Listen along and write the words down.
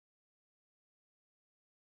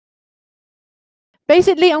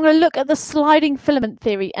Basically, I'm going to look at the sliding filament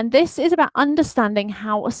theory, and this is about understanding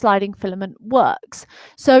how a sliding filament works.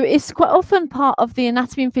 So it's quite often part of the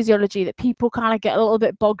anatomy and physiology that people kind of get a little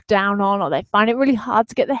bit bogged down on, or they find it really hard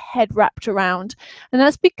to get their head wrapped around. And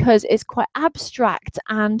that's because it's quite abstract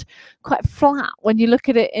and quite flat. When you look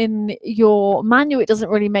at it in your manual, it doesn't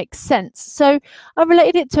really make sense. So I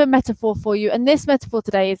related it to a metaphor for you, and this metaphor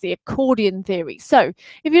today is the accordion theory. So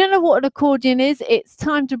if you don't know what an accordion is, it's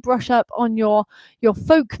time to brush up on your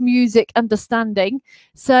folk music understanding.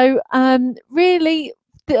 So really,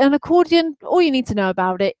 an accordion, all you need to know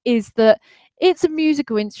about it is that it's a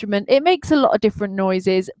musical instrument. It makes a lot of different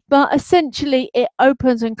noises, but essentially it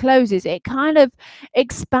opens and closes. It kind of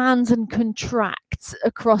expands and contracts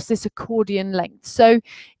across this accordion length. So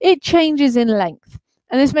it changes in length.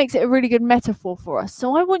 And this makes it a really good metaphor for us.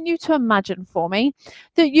 So I want you to imagine for me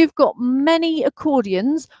that you've got many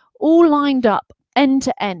accordions all lined up end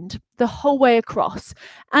to end the whole way across.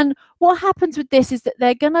 And what happens with this is that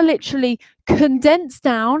they're going to literally condense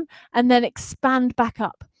down and then expand back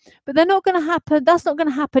up. But they're not going to happen, that's not going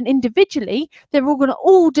to happen individually. They're all going to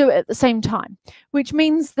all do it at the same time, which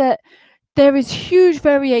means that there is huge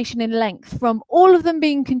variation in length from all of them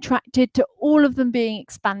being contracted to all of them being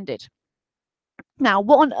expanded. Now,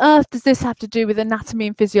 what on earth does this have to do with anatomy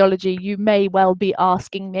and physiology, you may well be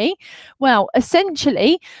asking me? Well,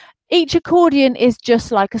 essentially, each accordion is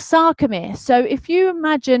just like a sarcomere. So if you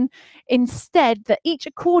imagine instead that each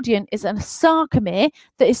accordion is a sarcomere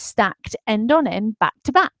that is stacked end on end, back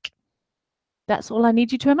to back. That's all I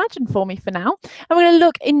need you to imagine for me for now. I'm going to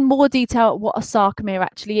look in more detail at what a sarcomere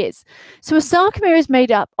actually is. So a sarcomere is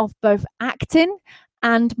made up of both actin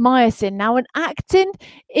and myosin. Now, an actin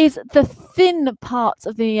is the thin parts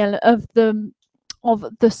of the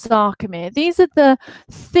sarcomere. These are the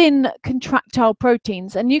thin contractile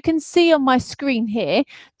proteins, and you can see on my screen here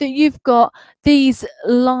that you've got these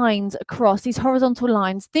lines across, these horizontal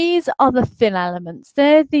lines. These are the thin elements.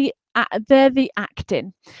 They're the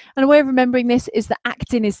actin. And a way of remembering this is that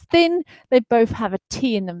actin is thin. They both have a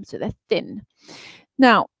T in them, so they're thin.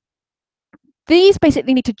 Now, these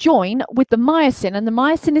basically need to join with the myosin, and the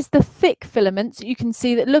myosin is the thick filaments that you can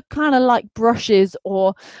see that look kind of like brushes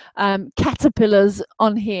or caterpillars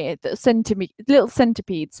on here, little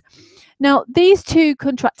centipedes. Now, these two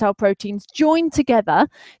contractile proteins join together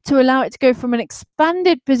to allow it to go from an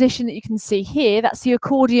expanded position that you can see here, that's the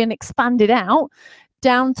accordion expanded out,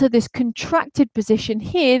 down to this contracted position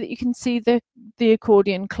here that you can see the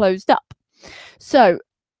accordion closed up. So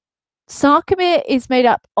sarcomere is made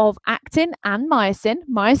up of actin and myosin.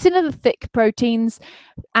 Myosin are the thick proteins,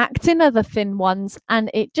 actin are the thin ones,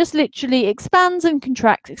 and it just literally expands and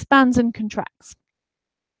contracts, expands and contracts.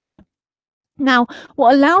 Now,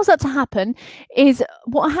 what allows that to happen is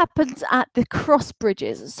what happens at the cross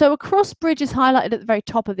bridges. So a cross bridge is highlighted at the very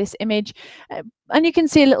top of this image, and you can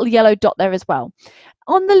see a little yellow dot there as well.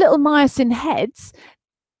 On the little myosin heads,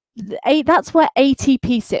 that's where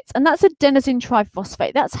ATP sits, and that's adenosine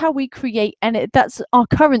triphosphate. That's how we create, and that's our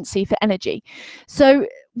currency for energy. So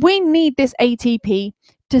we need this ATP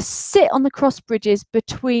to sit on the cross bridges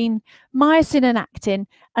between myosin and actin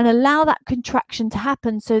and allow that contraction to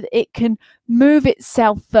happen so that it can move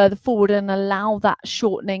itself further forward and allow that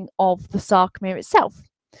shortening of the sarcomere itself.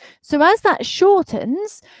 So as that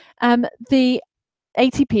shortens, the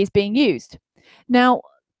ATP is being used. Now,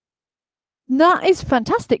 that is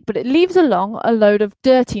fantastic, but it leaves along a load of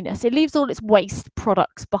dirtiness. It leaves all its waste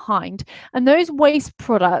products behind, and those waste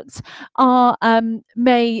products are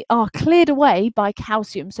cleared away by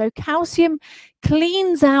calcium. So calcium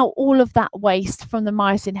cleans out all of that waste from the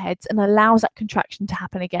myosin heads and allows that contraction to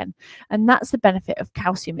happen again, and that's the benefit of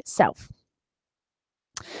calcium itself.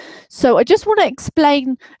 So I just want to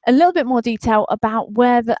explain a little bit more detail about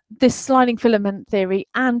where this sliding filament theory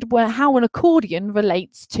and how an accordion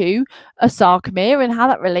relates to a sarcomere and how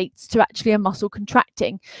that relates to actually a muscle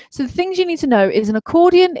contracting. So the things you need to know is an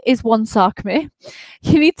accordion is one sarcomere.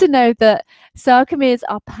 You need to know that sarcomeres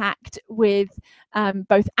are packed with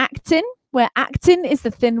both actin, where actin is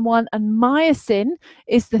the thin one and myosin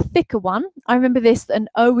is the thicker one. I remember this, an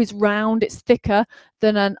O is round, it's thicker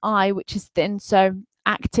than an I, which is thin. So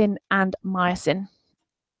actin and myosin.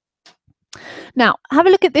 Now, have a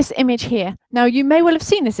look at this image here. Now, you may well have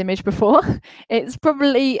seen this image before. It's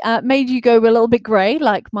probably made you go a little bit grey,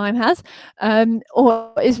 like mine has,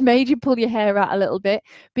 or it's made you pull your hair out a little bit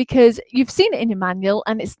because you've seen it in your manual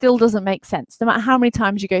and it still doesn't make sense, no matter how many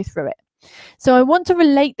times you go through it. So I want to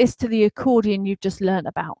relate this to the accordion you've just learned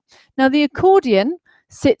about. Now, the accordion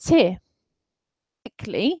sits here.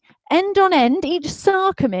 End on end, each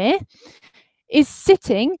sarcomere is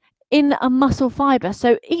sitting in a muscle fiber.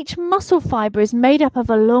 So each muscle fiber is made up of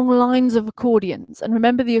a long lines of accordions. And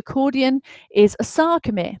remember, the accordion is a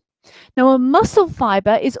sarcomere. Now, a muscle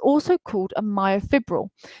fiber is also called a myofibril.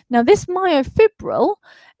 Now, this myofibril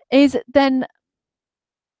is then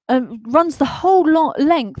runs the whole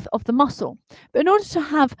length of the muscle. But in order to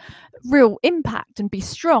have real impact and be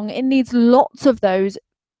strong, it needs lots of those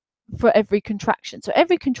for every contraction. So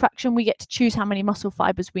every contraction, we get to choose how many muscle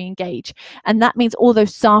fibers we engage. And that means all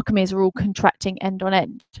those sarcomeres are all contracting end on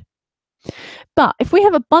end. But if we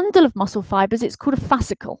have a bundle of muscle fibers, it's called a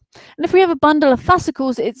fascicle. And if we have a bundle of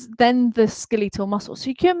fascicles, it's then the skeletal muscle. So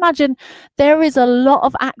you can imagine there is a lot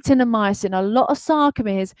of actin and myosin, a lot of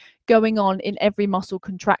sarcomeres going on in every muscle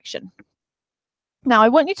contraction. Now, I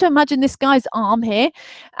want you to imagine this guy's arm here,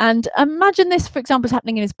 and imagine this, for example, is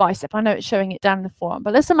happening in his bicep. I know it's showing it down in the forearm,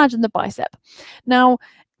 but let's imagine the bicep. Now,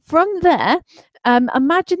 from there,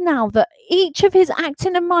 imagine now that each of his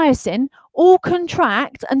actin and myosin all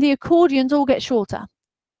contract and the accordions all get shorter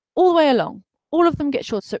all the way along. All of them get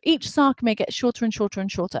shorter. So each sarcomere gets shorter and shorter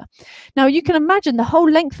and shorter. Now, you can imagine the whole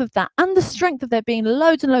length of that and the strength of there being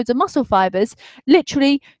loads and loads of muscle fibers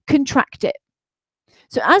literally contract it.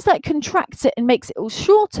 So as that contracts it and makes it all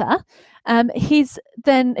shorter, his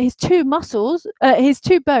two muscles, his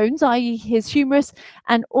two bones, i.e. his humerus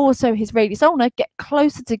and also his radius ulnar, get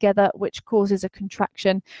closer together, which causes a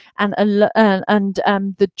contraction and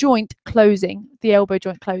the joint closing, the elbow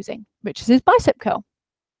joint closing, which is his bicep curl.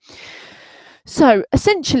 So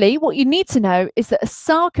essentially what you need to know is that a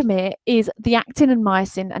sarcomere is the actin and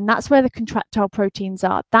myosin, and that's where the contractile proteins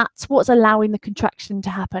are. That's what's allowing the contraction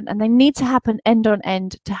to happen, and they need to happen end on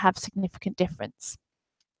end to have significant difference.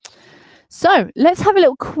 So let's have a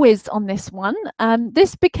little quiz on this one.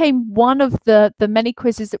 This became one of the many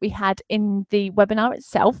quizzes that we had in the webinar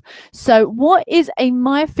itself. So what is a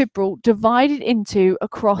myofibril divided into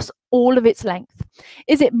across all of its length?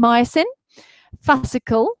 Is it myosin,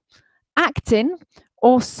 fascicle, actin,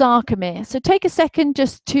 or sarcomere? So take a second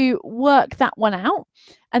just to work that one out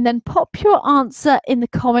and then pop your answer in the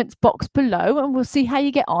comments box below and we'll see how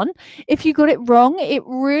you get on. If you got it wrong, it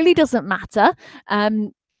really doesn't matter.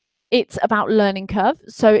 It's about learning curve.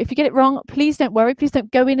 So if you get it wrong, please don't worry. Please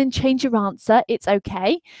don't go in and change your answer. It's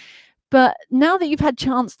okay. But now that you've had a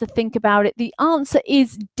chance to think about it, the answer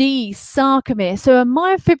is D, sarcomere. So a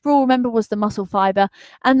myofibril, remember, was the muscle fiber,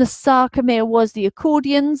 and the sarcomere was the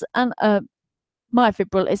accordions, and a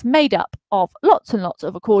myofibril is made up of lots and lots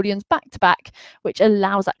of accordions back to back, which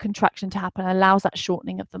allows that contraction to happen, allows that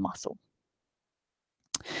shortening of the muscle.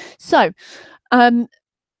 So,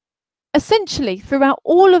 essentially, throughout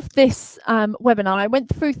all of this webinar, I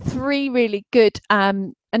went through three really good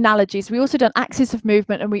analogies. We also done axis of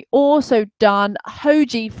movement, and we also done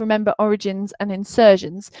Hoji for member origins and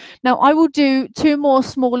insertions. Now, I will do two more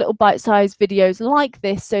small little bite-sized videos like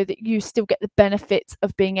this so that you still get the benefits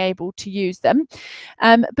of being able to use them.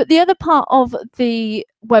 But the other part of the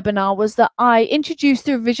webinar was that I introduced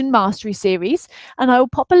the Revision Mastery series, and I will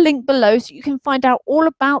pop a link below so you can find out all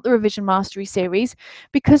about the Revision Mastery series,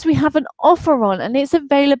 because we have an offer on and it's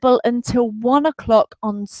available until 1 o'clock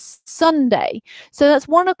on Sunday. So that's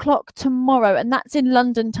 1 o'clock tomorrow, and that's in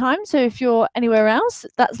London time. So if you're anywhere else,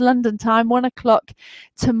 that's London time, 1 o'clock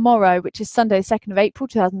tomorrow, which is Sunday, 2nd of April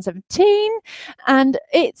 2017. And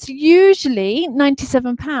it's usually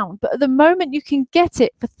 £97, but at the moment you can get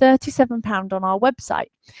it for £37 on our website.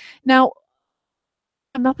 Now,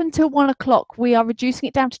 up until 1 o'clock, we are reducing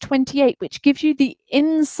it down to 28, which gives you the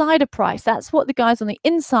insider price. That's what the guys on the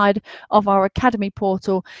inside of our Academy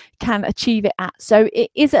portal can achieve it at. So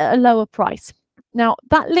it is at a lower price. Now,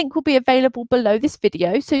 that link will be available below this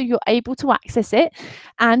video, so you're able to access it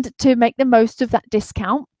and to make the most of that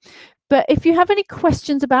discount. But if you have any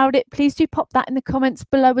questions about it, please do pop that in the comments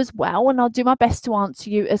below as well, and I'll do my best to answer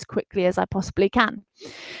you as quickly as I possibly can.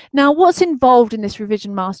 Now, what's involved in this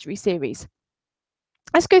Revision Mastery series?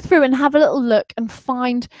 Let's go through and have a little look and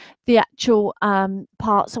find the actual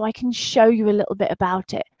part so I can show you a little bit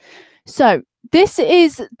about it. So this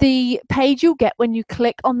is the page you'll get when you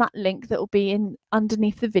click on that link that will be in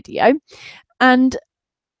underneath the video. And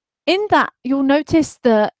in that, you'll notice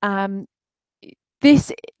that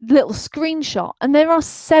this little screenshot, and there are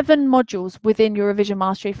 7 modules within your Revision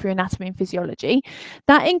Mastery for Anatomy and Physiology.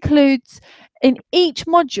 That includes, in each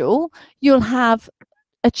module, you'll have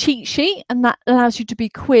a cheat sheet, and that allows you to be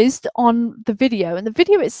quizzed on the video, and the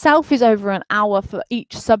video itself is over an hour for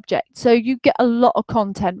each subject, so you get a lot of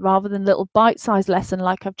content rather than a little bite-sized lesson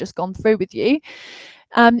like I've just gone through with you.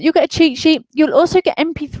 You'll get a cheat sheet. You'll also get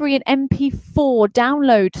MP3 and MP4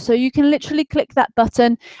 download. So you can literally click that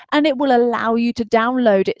button and it will allow you to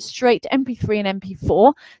download it straight to MP3 and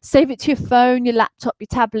MP4, save it to your phone, your laptop, your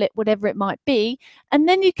tablet, whatever it might be. And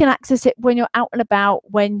then you can access it when you're out and about,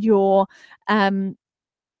 when you're going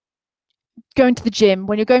to the gym,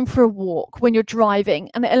 when you're going for a walk, when you're driving.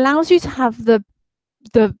 And it allows you to have the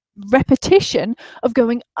repetition of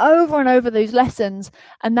going over and over those lessons,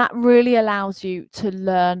 and that really allows you to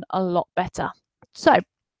learn a lot better. So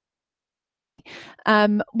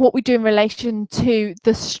what we do in relation to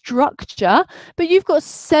the structure, but you've got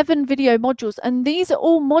 7 video modules, and these are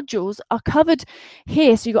all modules are covered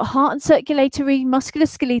here. So you've got heart and circulatory,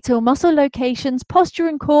 musculoskeletal, muscle locations, posture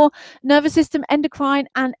and core, nervous system, endocrine,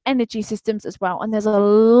 and energy systems as well. And there's a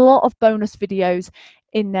lot of bonus videos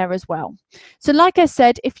in there as well. So like I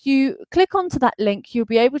said, if you click onto that link, you'll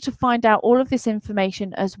be able to find out all of this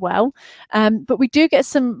information as well. But we do get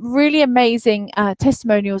some really amazing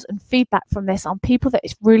testimonials and feedback from this on people that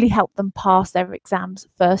it's really helped them pass their exams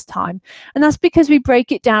first time. And that's because we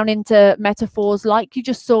break it down into metaphors like you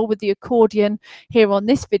just saw with the accordion here on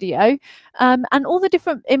this video, and all the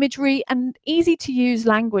different imagery and easy to use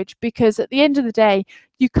language, because at the end of the day,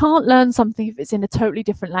 you can't learn something if it's in a totally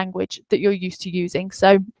different language that you're used to using.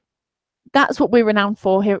 So that's what we're renowned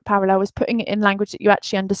for here at Parallel, is putting it in language that you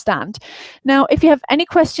actually understand. Now, if you have any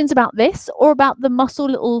questions about this or about the muscle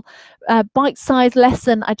little bite-sized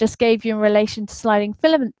lesson I just gave you in relation to sliding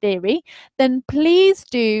filament theory, then please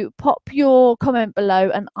do pop your comment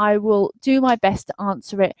below and I will do my best to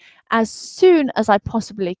answer it as soon as I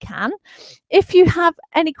possibly can. If you have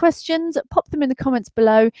any questions, pop them in the comments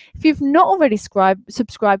below. If you've not already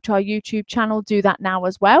subscribed to our YouTube channel, do that now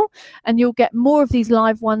as well, and you'll get more of these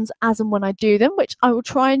live ones as and when I do them, which I will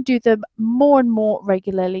try and do them more and more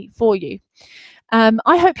regularly for you.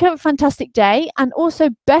 I hope you have a fantastic day, and also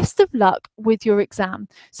best of luck with your exam.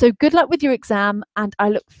 So good luck with your exam, and I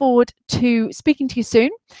look forward to speaking to you soon.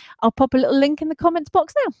 I'll pop a little link in the comments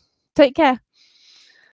box now. Take care.